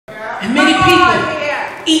And many people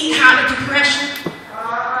eat out of depression.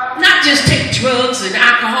 Not just take drugs and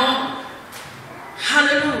alcohol.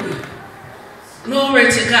 Hallelujah.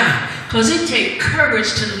 Glory to God. Because it takes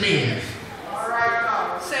courage to live.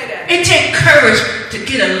 Say that. It takes courage to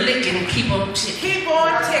get a licking and keep on ticking. Keep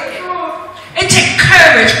on ticking. It takes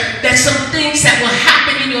courage that some things that will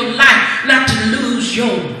happen in your life not to lose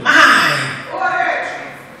your mind.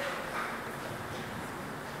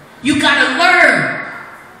 You got to learn.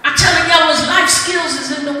 I'm telling y'all, his life skills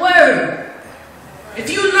is in the word.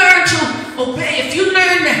 If you learn to obey, if you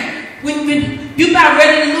learn that when you about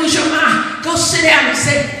ready to lose your mind, go sit down and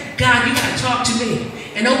say, God, you got to talk to me.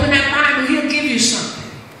 And open that Bible, he'll give you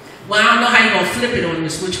something. Well, I don't know how you're going to flip it on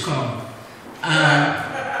this, what you call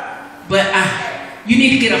but you need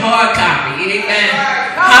to get a hard copy. Amen.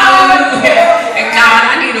 Hallelujah. And God,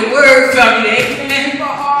 I need a word from you. Amen.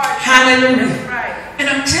 Hallelujah. And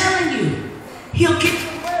I'm telling you, he'll get the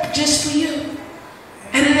word just for you.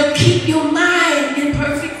 And it'll keep your mind in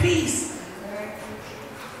perfect peace.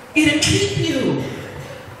 It'll keep you.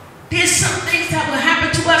 There's some things that will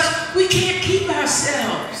happen to us. We can't keep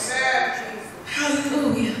ourselves.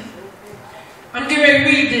 Hallelujah. I'm getting ready to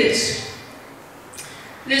read this.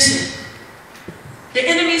 Listen. The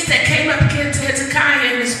enemies that came up against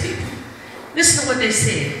Hezekiah and his people. Listen to what they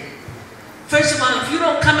said. First of all, if you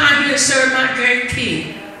don't come out here and serve my great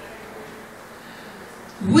king,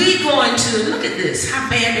 we're going to, look at this, how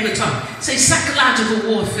bad they were talking. Say psychological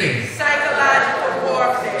warfare. Psychological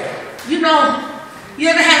warfare. You know, you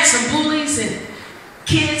ever had some bullies and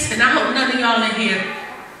kids, and I hope none of y'all in here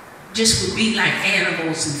just would be like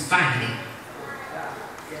animals and fighting.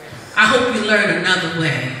 I hope you learn another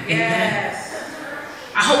way. Amen. Yes.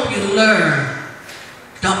 I hope you learn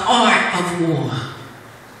the art of war.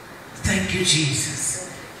 Thank you,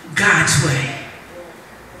 Jesus. God's way.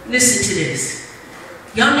 Listen to this.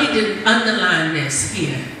 Y'all need to underline this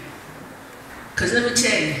here. Because let me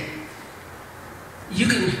tell you, you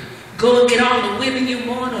can go and get all the women you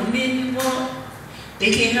want or men you want.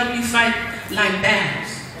 They can't help you fight like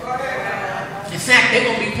battles. In fact, they're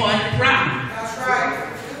going to be part of the problem. That's right.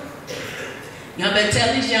 Y'all better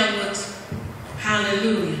tell these young ones,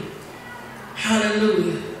 hallelujah.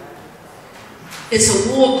 Hallelujah. It's a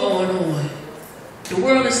war going on. The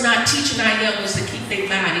world is not teaching our young ones to keep their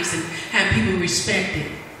bodies and have people respect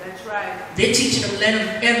it. That's right. They're teaching them let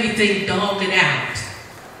them everything dog it out.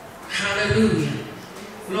 Hallelujah.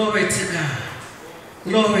 Glory to God.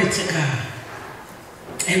 Glory to God.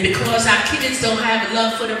 And because our kids don't have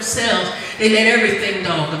love for themselves, they let everything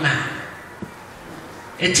dog them out.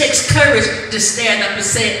 It takes courage to stand up and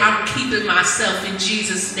say, I'm keeping myself in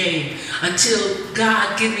Jesus' name until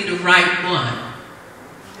God give me the right one.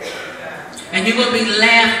 And you're going to be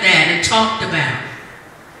laughed at and talked about.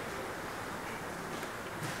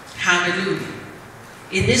 Hallelujah.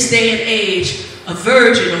 In this day and age, a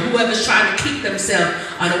virgin or whoever's trying to keep themselves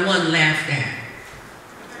are the one laughed at.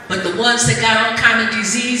 But the ones that got all kind of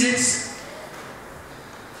diseases,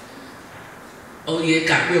 oh yeah, it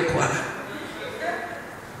got real quiet.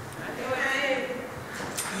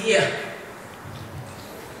 Yeah.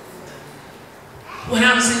 When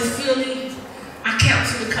I was in Philly, I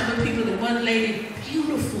counseled a couple of people, and one lady,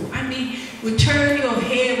 beautiful. I mean, would turn your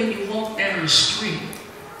head when you walk down the street.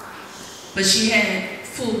 But she had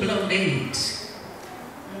full-blown AIDS.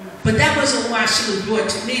 But that wasn't why she was brought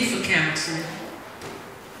to me for counseling.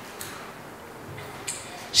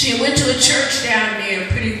 She went to a church down there,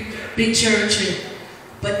 a pretty big church,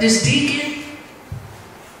 but this deacon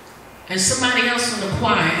and somebody else on the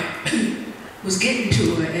choir was getting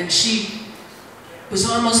to her, and she was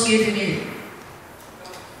almost giving in.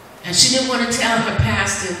 And she didn't want to tell her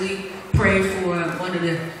pastor. We prayed for her. One of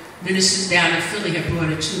the ministers down in Philly had brought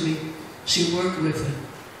her to me. She worked with her.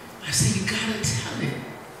 I said, you gotta tell him.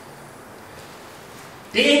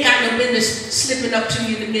 They ain't got no business slipping up to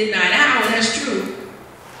you in the midnight hour, that's true.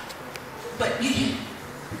 But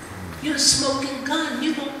you're a smoking gun,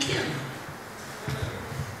 you're gonna kill him.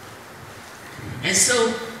 And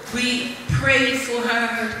so we prayed for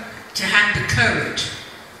her to have the courage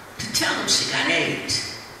to tell him she got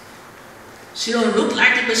AIDS. She don't look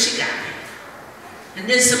like it, but she got it. And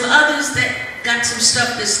there's some others that got some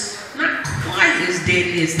stuff that's not quite as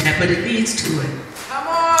deadly as that, but it leads to it. Come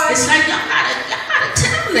on. It's like y'all gotta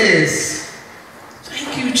tell this.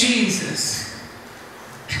 Thank you, Jesus.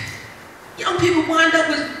 Young people wind up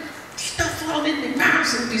with stuff all in their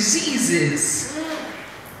mouths and diseases.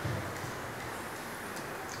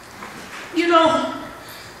 You know,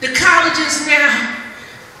 the colleges now,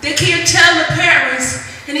 they can't tell the parents,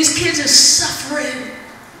 and these kids are suffering.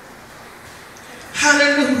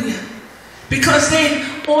 Hallelujah. Because they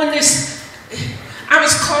on this, I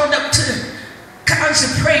was called up to college to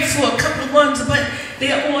pray for a couple of ones, but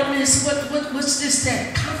they're on this, what's this,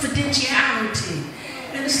 that confidentiality.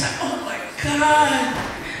 And it's like, oh my God,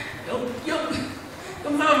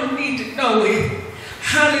 your mama need to know it.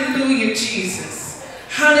 Hallelujah, Jesus.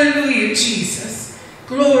 Hallelujah, Jesus.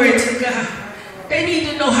 Glory to God. They need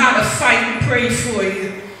to know how to fight and pray for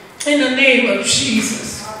you in the name of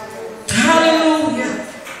Jesus. Hallelujah.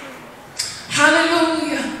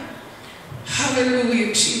 Hallelujah.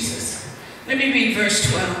 Hallelujah, Jesus. Let me read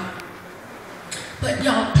verse 12. But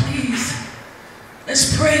y'all, please,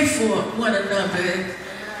 let's pray for one another.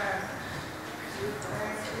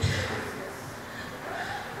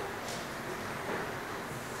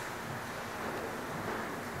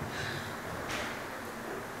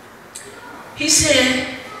 He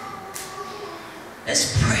said,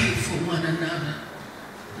 let's pray for one another.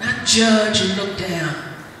 Not judge and look down.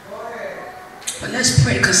 But let's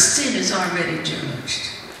pray, because sin is already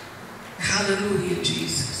judged. Hallelujah,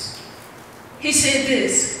 Jesus. He said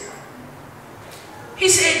this. He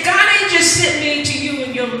said, God ain't just sent me to you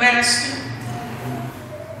and your master,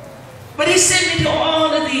 but he sent me to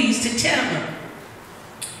all of these to tell them,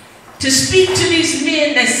 to speak to these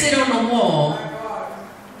men that sit on the wall,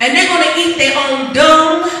 and they're going to eat their own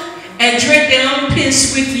dung and drink their own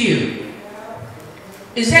piss with you.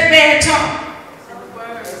 Is that bad talk?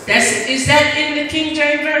 Is that in the King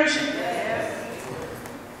James Version?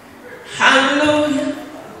 Hallelujah.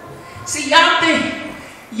 See, y'all think,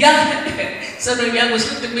 some of y'all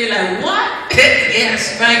was looking at me like, what?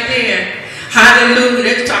 Yes, right there. Hallelujah.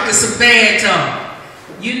 They're talking some bad talk.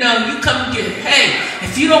 You know, you come get, hey,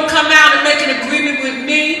 if you don't come out and make an agreement with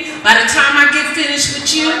me, by the time I get finished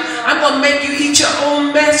with you, I'm going to make you eat your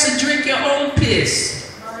own mess and drink your own piss.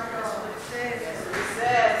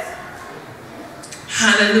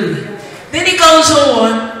 Hallelujah. Then he goes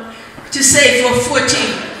on to say for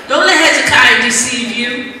 14, don't let Hezekiah deceive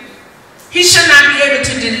you. He shall not be able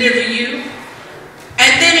to deliver you.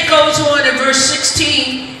 And then it goes on in verse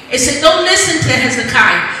 16. It said, don't listen to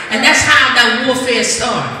Hezekiah. And that's how that warfare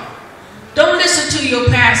started. Don't listen to your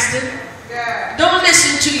pastor. Don't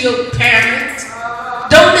listen to your parents.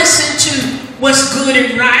 Don't listen to what's good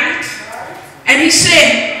and right. And he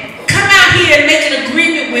said, come out here and make an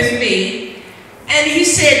agreement with me. And he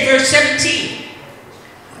said, verse 17,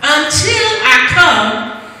 until I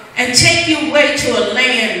come and take you away to a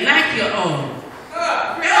land like your own.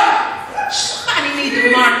 Somebody need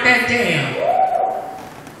to mark that down.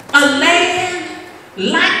 A land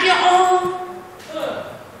like your own.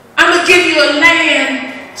 I'm going to give you a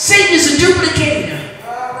land. Satan's a duplicator.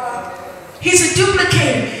 He's a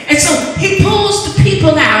duplicator. And so he pulls the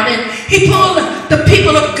people out, and he pulls the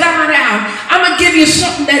people of God out. I'm going to give you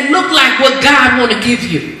something that look like what God want to give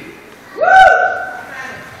you.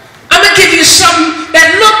 I'm going to give you something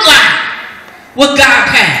that look like what God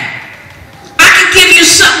had. I can give you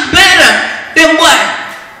something better than what?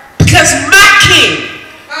 Because my king,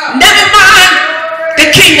 never mind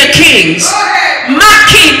the King of Kings, my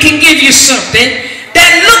king can give you something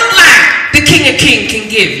that look like the King of Kings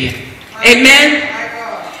can give you. Amen.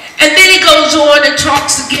 And then he goes on and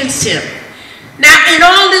talks against him. Now, in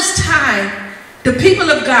all this time, the people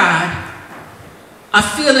of God are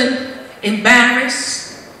feeling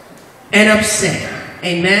embarrassed and upset.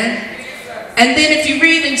 Amen. And then if you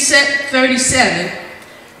read in 37,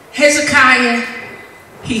 Hezekiah,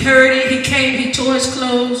 he heard it, he came, he tore his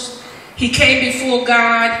clothes, he came before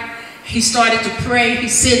God, he started to pray, he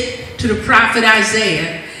said to the prophet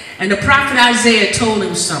Isaiah, and the prophet Isaiah told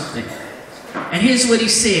him something. And here's what he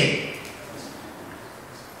said.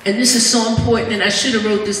 And this is so important, and I should have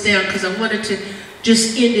wrote this down because I wanted to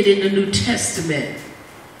just end it in the New Testament.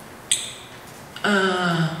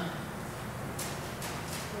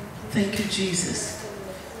 Thank you, Jesus.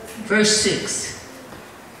 Verse 6.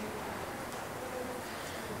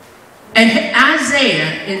 And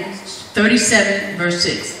Isaiah in 37, verse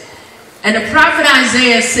 6. And the prophet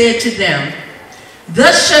Isaiah said to them,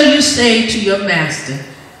 thus shall you say to your master,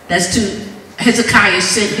 that's to Hezekiah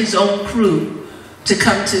sent his own crew to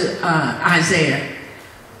come to Isaiah.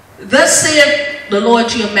 Thus saith the Lord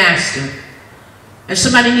to your master. And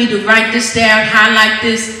somebody need to write this down, highlight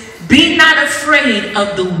this. Be not afraid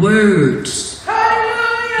of the words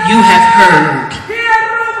you have heard.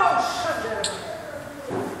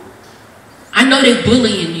 I know they're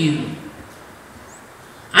bullying you.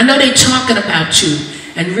 I know they're talking about you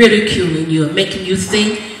and ridiculing you and making you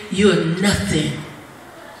think you're nothing.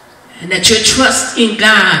 And that your trust in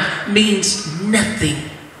God means nothing.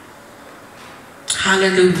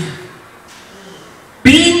 Hallelujah.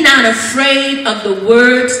 Be not afraid of the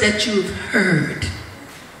words that you've heard.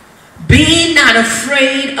 not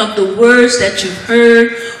afraid of the words that you've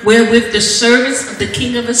heard, wherewith the servants of the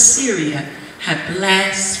king of Assyria have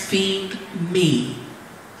blasphemed me.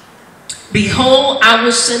 Behold, I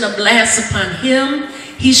will send a blast upon him.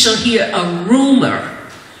 He shall hear a rumor,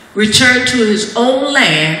 return to his own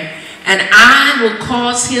land, and I will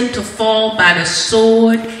cause him to fall by the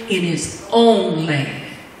sword in his own land.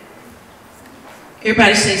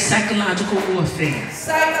 Everybody say psychological warfare.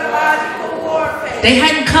 Psychological warfare. They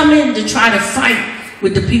hadn't come in to try to fight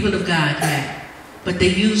with the people of God yet, but they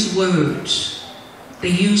used words. They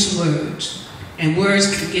used words, and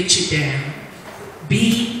words can get you down.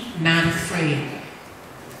 Be not afraid.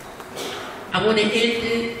 I want to end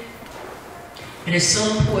it, and it's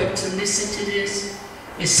so important to listen to this.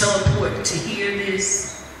 It's so important to hear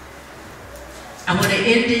this. I want to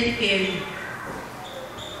end it in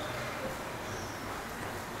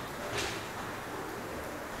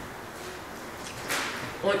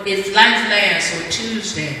Life Last on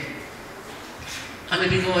Tuesday. I'm going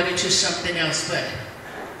to be going into something else, but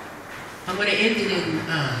I'm going to end it in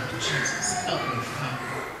Jesus. Help me, Father.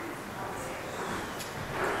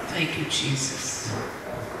 Thank you, Jesus.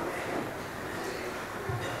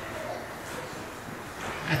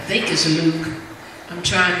 I think it's Luke. I'm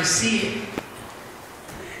trying to see it.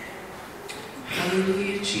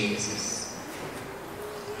 Hallelujah, Jesus.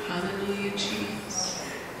 Hallelujah, Jesus.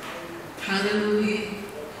 Hallelujah.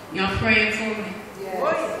 Y'all praying for me?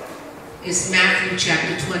 Yes. It's Matthew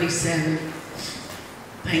chapter 27.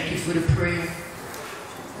 Thank you for the prayer.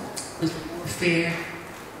 It was fair.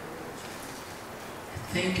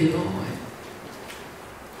 Thank you, Lord.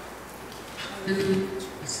 Hallelujah.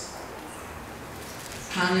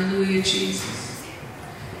 Hallelujah, Jesus.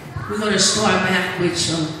 We're going to start back with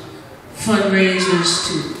some fundraisers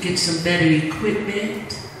to get some better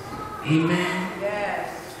equipment. Amen. Yes.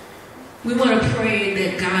 We want to pray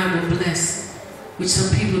that God will bless with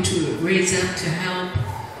some people to raise up to help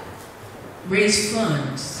raise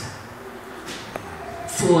funds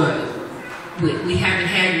for, we haven't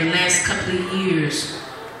had in the last couple of years,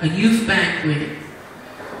 a youth banquet,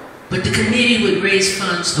 but the committee would raise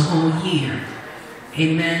funds the whole year.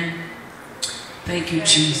 Amen. Thank you,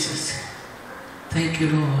 Jesus. Thank you,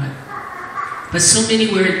 Lord. But so many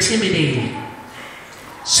were intimidated.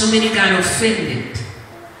 So many got offended.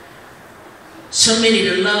 So many,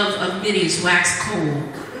 the love of many is waxed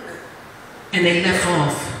cold. And they left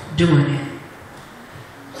off doing it.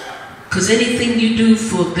 Because anything you do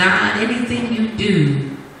for God, anything you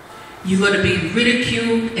do, you're going to be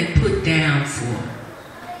ridiculed and put down for.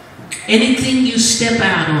 Anything you step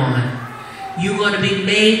out on, you're going to be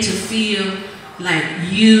made to feel like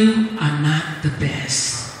you are not the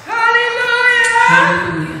best. Hallelujah.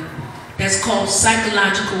 Hallelujah. That's called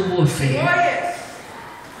psychological warfare. Yes.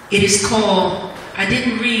 It is called, I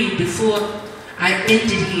didn't read before I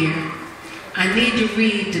ended here. I need to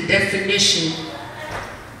read the definition.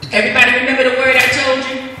 Everybody remember the word I told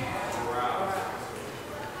you?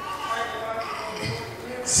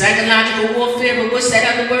 Psychological warfare, but what's that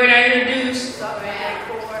other word I introduced?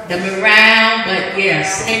 The morale, but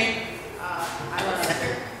yes.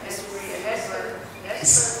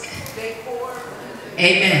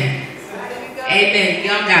 Amen. Amen.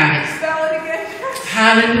 Y'all got it. Spell it again.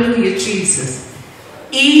 Hallelujah, Jesus.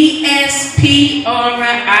 ESPRIT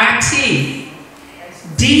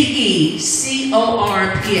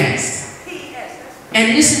DECORPS.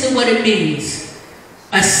 And listen to what it means.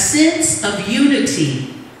 A sense of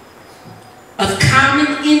unity, of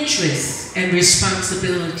common interests and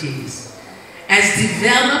responsibilities, as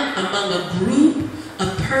developed among a group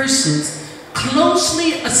of persons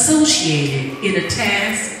closely associated in a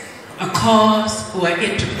task, a cause, or an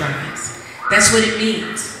enterprise. That's what it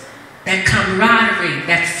means. That camaraderie,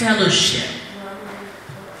 that fellowship.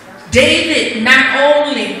 David not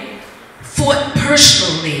only fought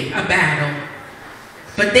personally a battle,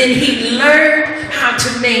 but then he learned how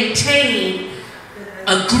to maintain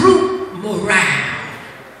a group morale.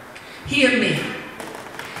 Hear me.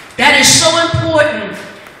 That is so important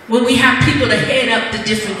when we have people to head up the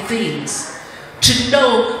different things. To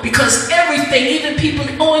know, because everything, even people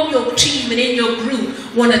on your team and in your group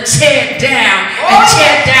want to tear down and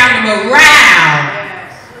tear down the morale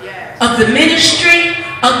of the ministry,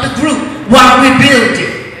 of the group, while we're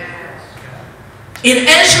building. In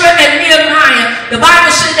Ezra and Nehemiah, the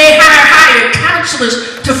Bible said they hired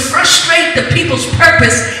counselors to frustrate the people's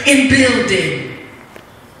purpose in building.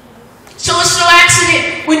 So it's no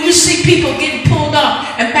accident when you see people getting pulled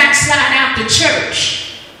off and backslide out the church.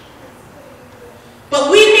 But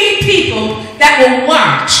we need people that will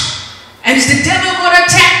watch. And is the devil going to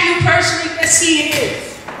attack you personally? Yes, he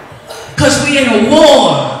is. Because we're in a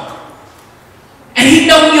war.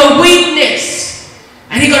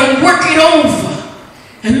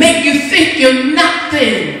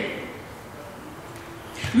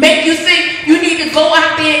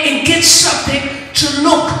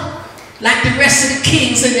 like the rest of the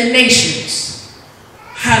kings and the nations.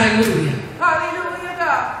 Hallelujah. Hallelujah,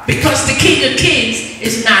 God. Because the King of Kings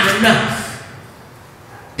is not enough.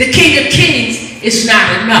 The King of Kings is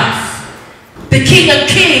not enough. The King of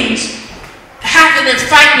Kings having to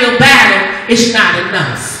fight your battle is not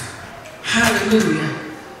enough. Hallelujah.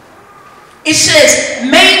 It says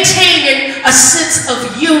maintaining a sense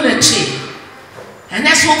of unity. And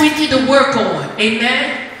that's what we need to work on.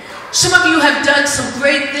 Amen. Some of you have done some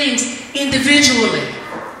great things individually.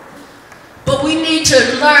 But we need to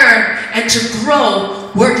learn and to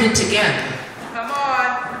grow working together. Come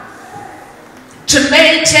on. To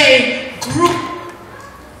maintain group.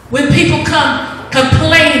 When people come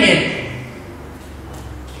complaining,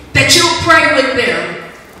 that you'll pray with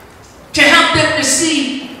them to help them to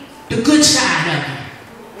see the good side of it.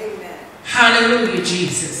 Amen. Hallelujah,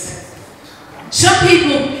 Jesus. Some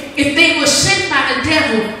people, if they were sent by the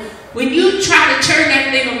devil, when you try to turn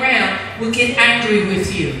that thing around, will get angry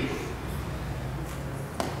with you.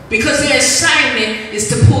 Because their assignment is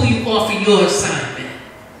to pull you off of your assignment.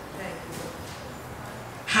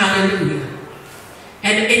 Hallelujah.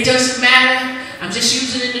 And it doesn't matter, I'm just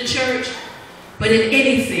using it in the church, but in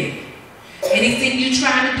anything you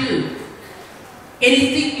try to do,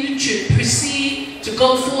 anything you should proceed to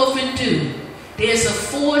go forth and do, there's a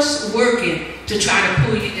force working to try to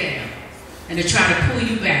pull you down and to try to pull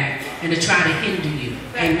you back and to try to hinder you.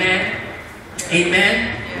 Amen?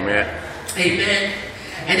 Amen? Amen. Amen.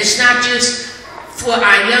 And it's not just for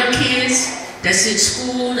our young kids that's in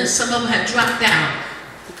school, and some of them have dropped out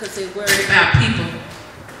because they're worried about people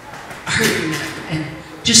hurting them and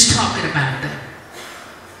just talking about them.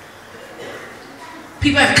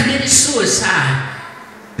 People have committed suicide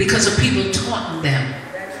because of people taunting them.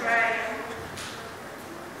 That's right.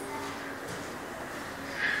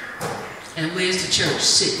 And where's the church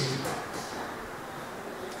sitting?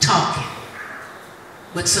 Talking.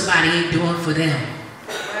 What somebody ain't doing for them.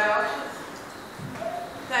 Well,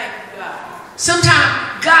 thank you, God.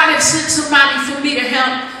 Sometimes God had sent somebody for me to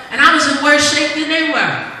help, and I was in worse shape than they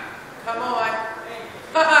were. Come on.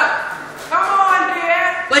 Come on,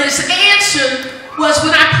 dear. But his answer was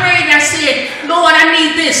when I prayed, I said, Lord, I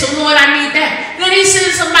need this, or Lord, I need that. Then he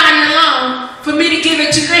sent somebody along for me to give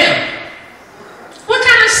it to them. What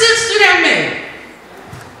kind of sense do that make?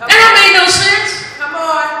 That don't make no sense. Come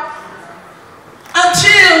on.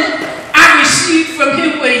 Until I received from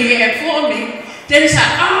him what he had for me. Then it's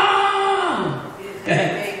like, oh.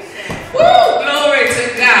 Woo, glory to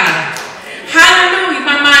God. Hallelujah.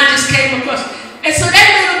 My mind just came across. And so that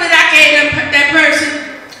little bit I gave that person,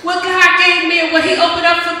 what God gave me and what he opened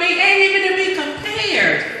up for me ain't even to be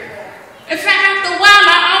compared. In fact, after a while,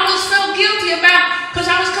 I almost felt guilty about because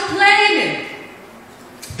I was complaining.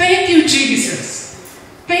 Thank you, Jesus.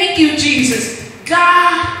 Thank you, Jesus.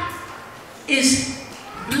 God is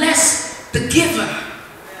bless the giver.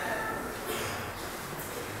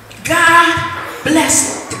 God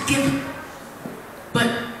bless the giver. But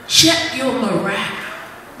check your morale.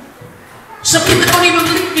 Some people don't even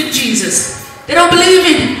believe in Jesus. They don't believe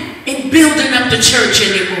in building up the church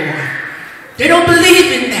anymore. They don't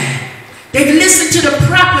believe in that. They've listened to the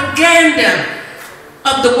propaganda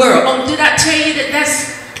of the world. Oh, did I tell you that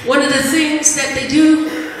that's one of the things that they do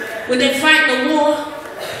when they fight the war?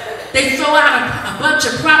 They throw out a bunch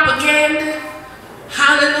of propaganda.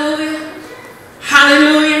 Hallelujah.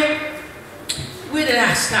 Hallelujah. Where did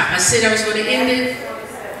I stop? I said I was going to end it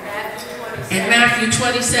in Matthew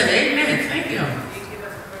 27. Amen. Thank you.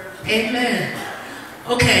 Amen.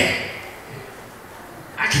 Okay.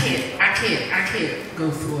 I can't go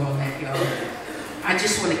through all that, y'all. I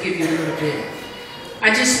just want to give you a little bit.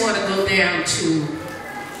 I just want to go down to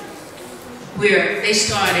where they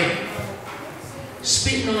started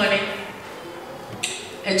spitting on it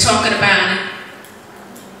and talking about it.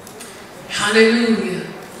 Hallelujah.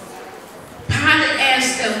 Pilate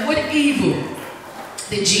asked them, what evil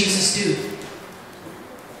did Jesus do?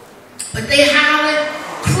 But they hollered,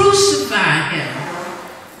 crucify him.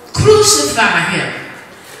 Crucify him.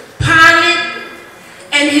 Pilate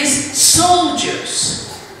and his soldiers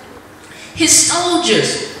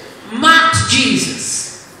mocked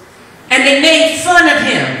Jesus. And they made fun of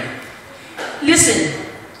him. Listen,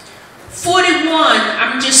 41,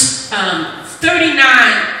 I'm just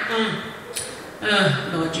 39.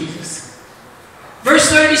 Lord Jesus. Verse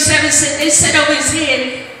 37 said, they set over his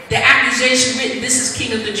head the accusation written, this is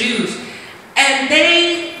King of the Jews. And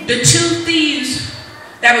they, the two thieves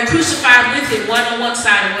that were crucified with him, one on one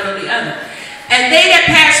side and one on the other. And they that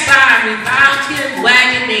passed by reviled him,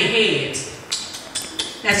 wagging their heads.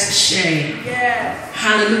 That's a shame. Yes.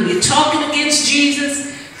 Hallelujah. Talking against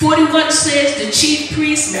Jesus, 41 says the chief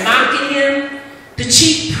priests mocking him. The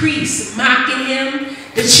chief priests mocking him.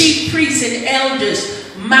 The chief priests and elders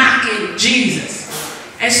mocking Jesus.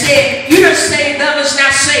 And said, you don't save others, now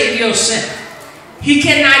save yourself. He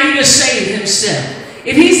cannot even save himself.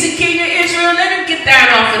 If he's the king of Israel, let him get down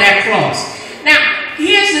off of that cross. Now,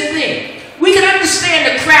 here's the thing. We can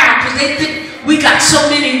understand the crowd because they think we got so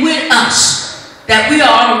many with us that we are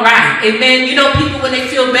all right. Amen. You know, people when they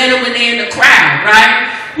feel better when they're in the crowd,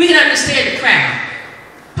 right? We can understand the crowd.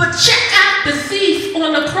 But check out the thief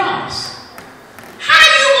on the cross. How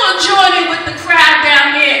you going to join in with the crowd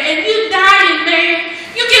down there and you dying, man?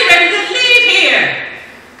 You get ready to leave here.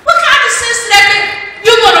 What kind of sense is that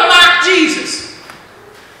you're going to mock Jesus?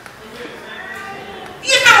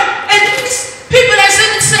 You know, and these people that's in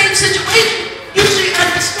the same situation usually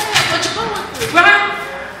understand what you're going through, right?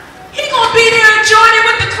 He's going to be there and joining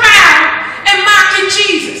with the crowd and mocking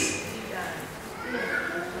Jesus.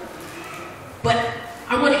 But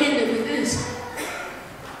I want to end it with this.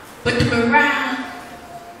 But the morale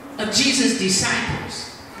of Jesus'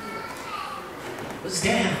 disciples was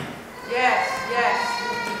down. Yes, yes.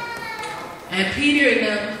 And Peter and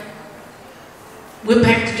them went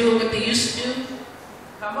back to doing what they used to do.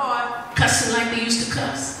 Come on. Cussing like they used to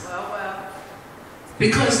cuss. Well, well.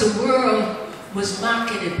 Because the world was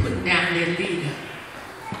mocking and putting down their leader.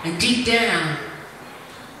 And deep down,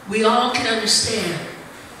 we all can understand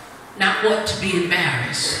not what to be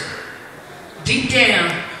embarrassed. Deep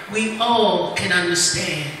down, we all can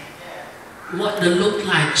understand what to look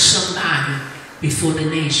like somebody before the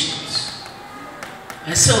nations.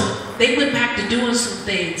 And so they went back to doing some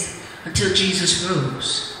things until Jesus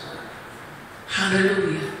rose.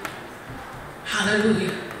 Hallelujah.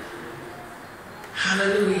 Hallelujah.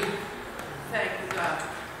 Hallelujah. Thank you, God.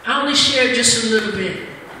 I only shared just a little bit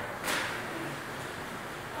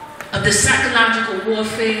of the psychological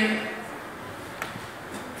warfare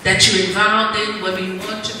that you're involved in, whether you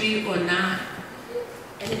want to be or not.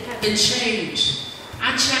 And it hasn't changed.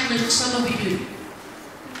 I challenge some of you.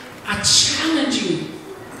 I challenge you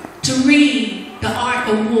to read The Art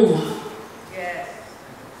of War. Yes.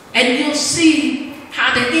 And you'll see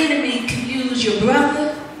how the enemy can use your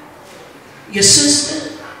brother, your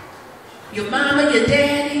sister, your mama, your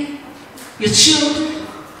daddy, your children,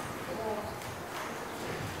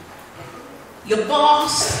 your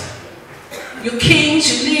boss, your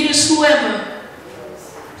kings, your leaders, whoever,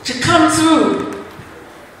 to come through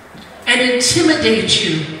and intimidate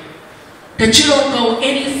you that you don't go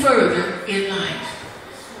any further in life.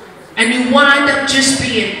 And you wind up just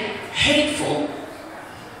being hateful.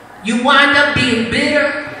 You wind up being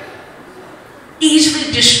bitter,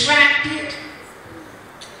 easily distracted.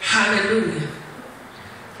 Hallelujah.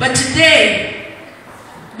 But today,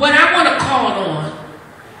 what I want to call on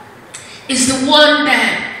is the one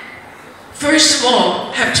that, first of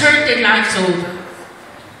all, have turned their lives over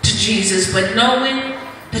to Jesus, but knowing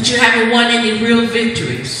that you haven't won any real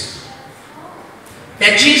victories.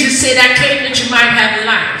 That Jesus said, I came that you might have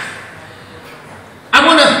life. I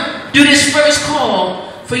want to do this first call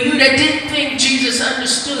for you that didn't think Jesus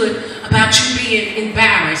understood about you being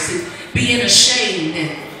embarrassed and being ashamed. And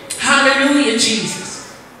hallelujah,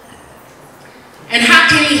 Jesus. And how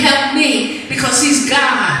can he help me? Because he's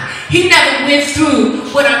God. He never went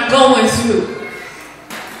through what I'm going through.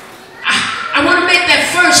 I want to make that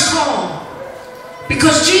first call.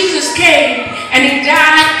 Because Jesus came and he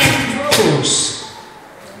died and he rose.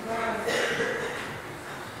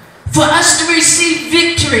 For us to receive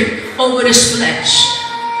victory over this flesh.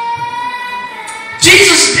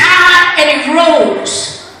 Jesus died and he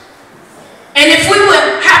rose. And if we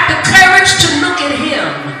would have the courage to look at him,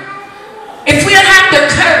 if we would have the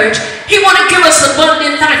courage, he want to give us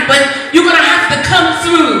abundant life, but you're going to have to come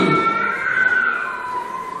through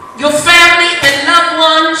your family and loved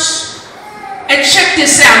ones. And check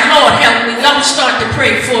this out. Lord, help me. Y'all start to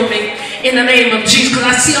pray for me in the name of Jesus. Because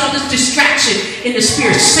I see all this distraction in the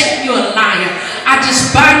spirit. Satan, you're a liar. I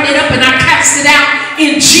just bind it up and I cast it out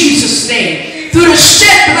in Jesus' name. Through the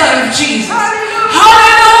shed blood of Jesus.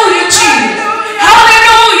 Hallelujah, Jesus.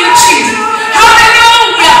 Hallelujah, Jesus.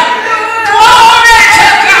 Hallelujah. Glory to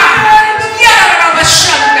God.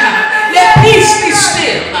 Let peace be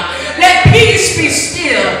still. Let peace be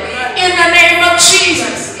still. In the name of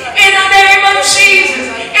Jesus. In the name of Jesus.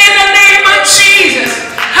 In the name of Jesus.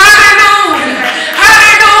 Hallelujah.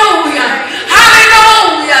 Hallelujah.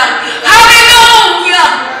 Hallelujah. Hallelujah.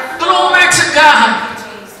 Glory to God.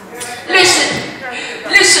 Listen.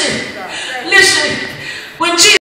 Listen. Listen. When Jesus